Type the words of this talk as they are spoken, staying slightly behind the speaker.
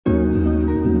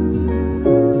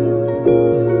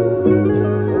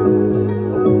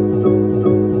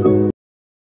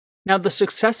Now, the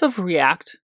success of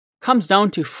React comes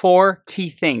down to 4 key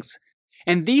things.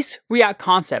 And these React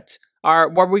concepts are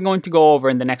what we're going to go over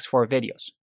in the next 4 videos.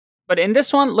 But in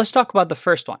this one, let's talk about the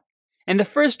first one. And the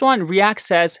first one, React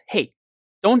says, hey,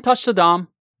 don't touch the DOM,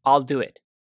 I'll do it.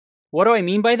 What do I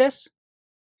mean by this?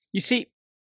 You see,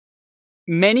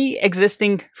 many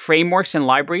existing frameworks and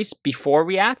libraries before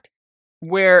React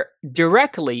were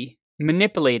directly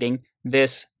manipulating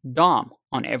this DOM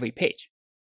on every page.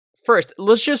 First,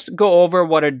 let's just go over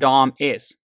what a DOM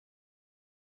is.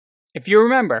 If you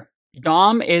remember,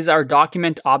 DOM is our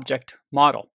document object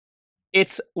model.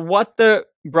 It's what the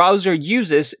browser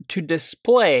uses to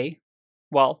display,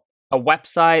 well, a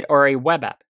website or a web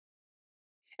app.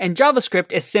 And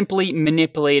JavaScript is simply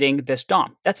manipulating this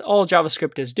DOM. That's all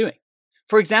JavaScript is doing.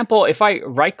 For example, if I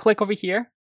right-click over here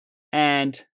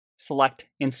and select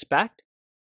Inspect,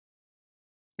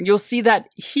 you'll see that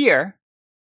here,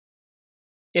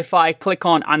 if I click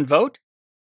on Unvote,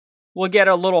 we'll get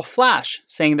a little flash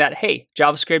saying that, hey,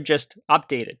 JavaScript just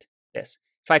updated this.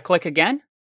 If I click again,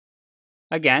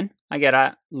 I get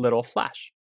a little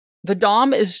flash. The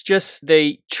DOM is just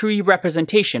the tree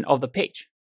representation of the page.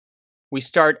 We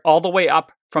start all the way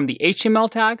up from the HTML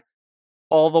tag,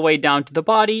 all the way down to the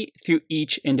body through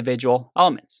each individual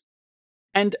element.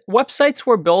 And websites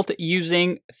were built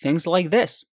using things like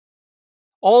this.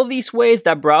 All these ways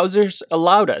that browsers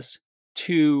allowed us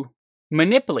to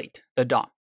manipulate the DOM.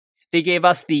 They gave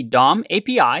us the DOM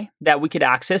API that we could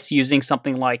access using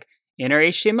something like inner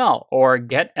HTML or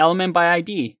get element by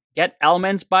ID, get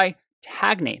elements by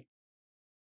tag name.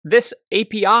 This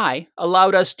API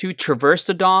allowed us to traverse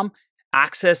the DOM,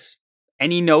 access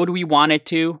any node we wanted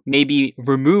to, maybe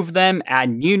remove them, add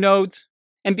new nodes.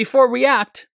 And before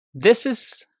React, this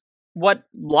is what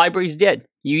libraries did.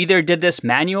 You either did this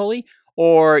manually,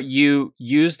 or you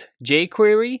used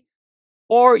jQuery,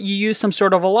 or you used some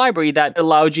sort of a library that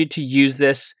allowed you to use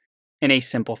this in a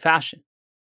simple fashion.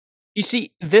 You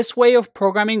see, this way of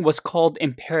programming was called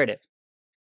imperative.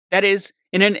 That is,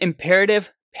 in an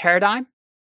imperative paradigm,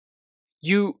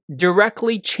 you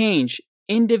directly change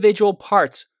individual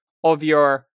parts of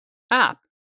your app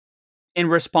in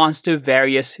response to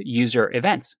various user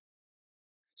events.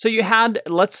 So you had,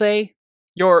 let's say,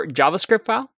 your JavaScript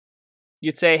file.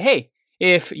 You'd say, hey,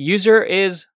 if user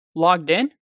is logged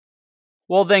in,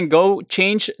 well, then go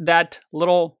change that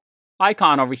little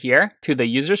icon over here to the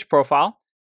user's profile.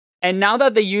 And now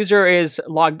that the user is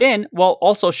logged in, well,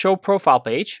 also show profile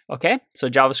page. Okay, so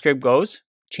JavaScript goes,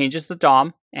 changes the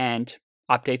DOM, and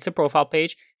updates the profile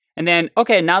page. And then,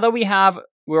 okay, now that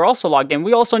we're also logged in,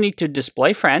 we also need to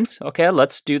display friends. Okay,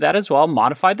 let's do that as well.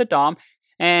 Modify the DOM.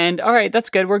 And all right, that's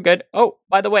good. We're good. Oh,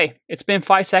 by the way, it's been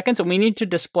 5 seconds and we need to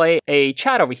display a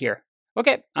chat over here.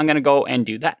 Okay, I'm going to go and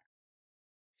do that.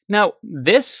 Now,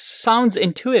 this sounds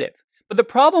intuitive, but the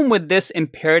problem with this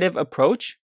imperative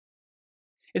approach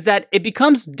is that it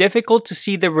becomes difficult to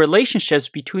see the relationships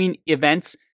between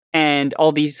events and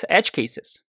all these edge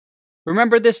cases.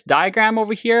 Remember this diagram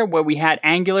over here where we had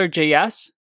AngularJS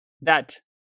that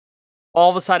all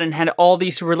of a sudden had all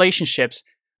these relationships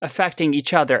affecting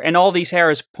each other and all these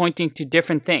arrows pointing to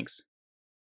different things?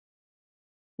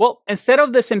 Well, instead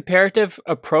of this imperative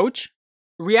approach,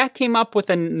 React came up with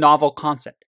a novel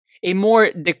concept, a more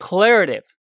declarative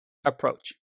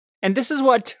approach. And this is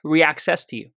what React says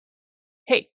to you.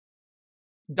 Hey,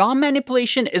 DOM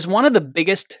manipulation is one of the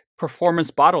biggest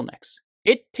performance bottlenecks.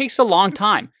 It takes a long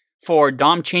time for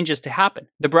DOM changes to happen.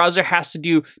 The browser has to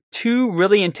do 2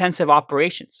 really intensive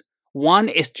operations. One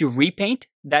is to repaint,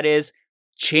 that is,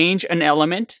 change an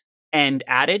element and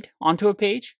add it onto a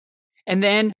page. And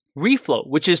then reflow,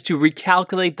 which is to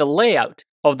recalculate the layout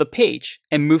of the page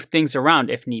and move things around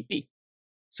if need be.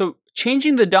 So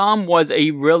changing the DOM was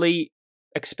a really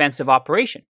expensive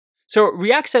operation. So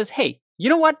React says, hey, you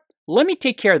know what? Let me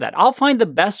take care of that. I'll find the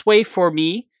best way for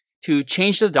me to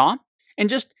change the DOM and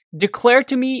just declare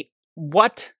to me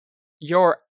what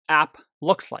your app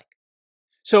looks like.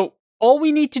 So all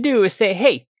we need to do is say,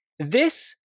 hey,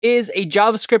 this is a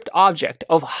JavaScript object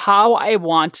of how I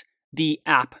want the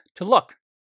app to look.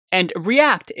 And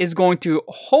React is going to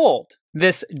hold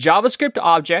this JavaScript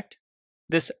object,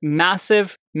 this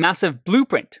massive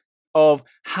blueprint of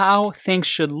how things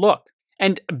should look.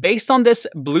 And based on this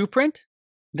blueprint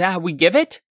that we give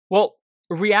it, well,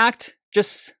 React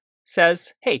just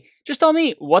says, hey, just tell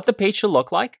me what the page should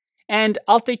look like, and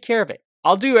I'll take care of it.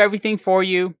 I'll do everything for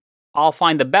you. I'll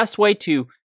find the best way to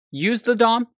use the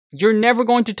DOM. You're never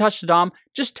going to touch the DOM.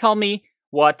 Just tell me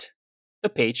what the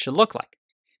page should look like.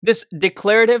 This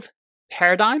declarative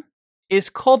paradigm is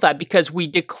called that because we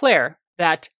declare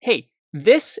that, hey,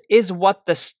 this is what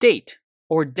the state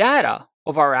or data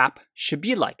of our app should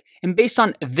be like. And based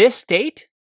on this state,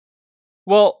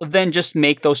 well, then just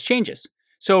make those changes.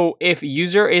 So if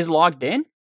user is logged in,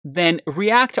 then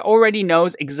React already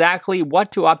knows exactly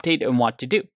what to update and what to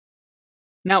do.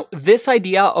 Now, this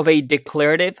idea of a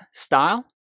declarative style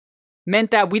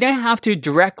meant that we didn't have to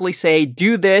directly say,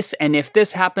 do this, and if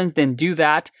this happens, then do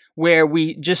that, where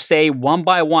we just say one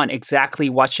by one exactly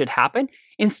what should happen.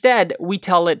 Instead, we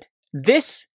tell it,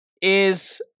 this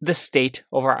is the state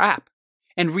of our app.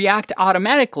 And React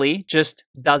automatically just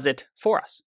does it for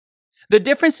us. The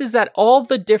difference is that all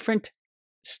the different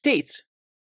states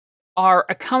are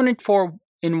accounted for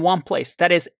in one place.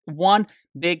 That is one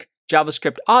big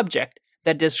JavaScript object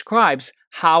that describes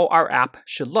how our app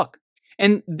should look.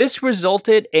 And this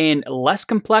resulted in less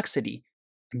complexity,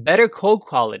 better code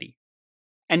quality,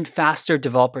 and faster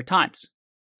developer times.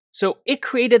 So it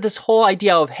created this whole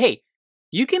idea of, hey,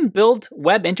 you can build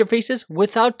web interfaces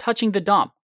without touching the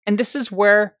DOM. And this is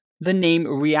where the name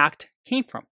React came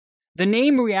from. The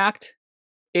name React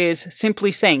is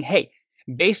simply saying, hey,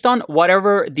 based on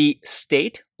whatever the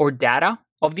state or data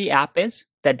of the app is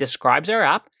that describes our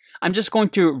app, I'm just going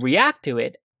to react to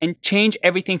it and change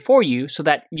everything for you so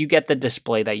that you get the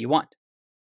display that you want.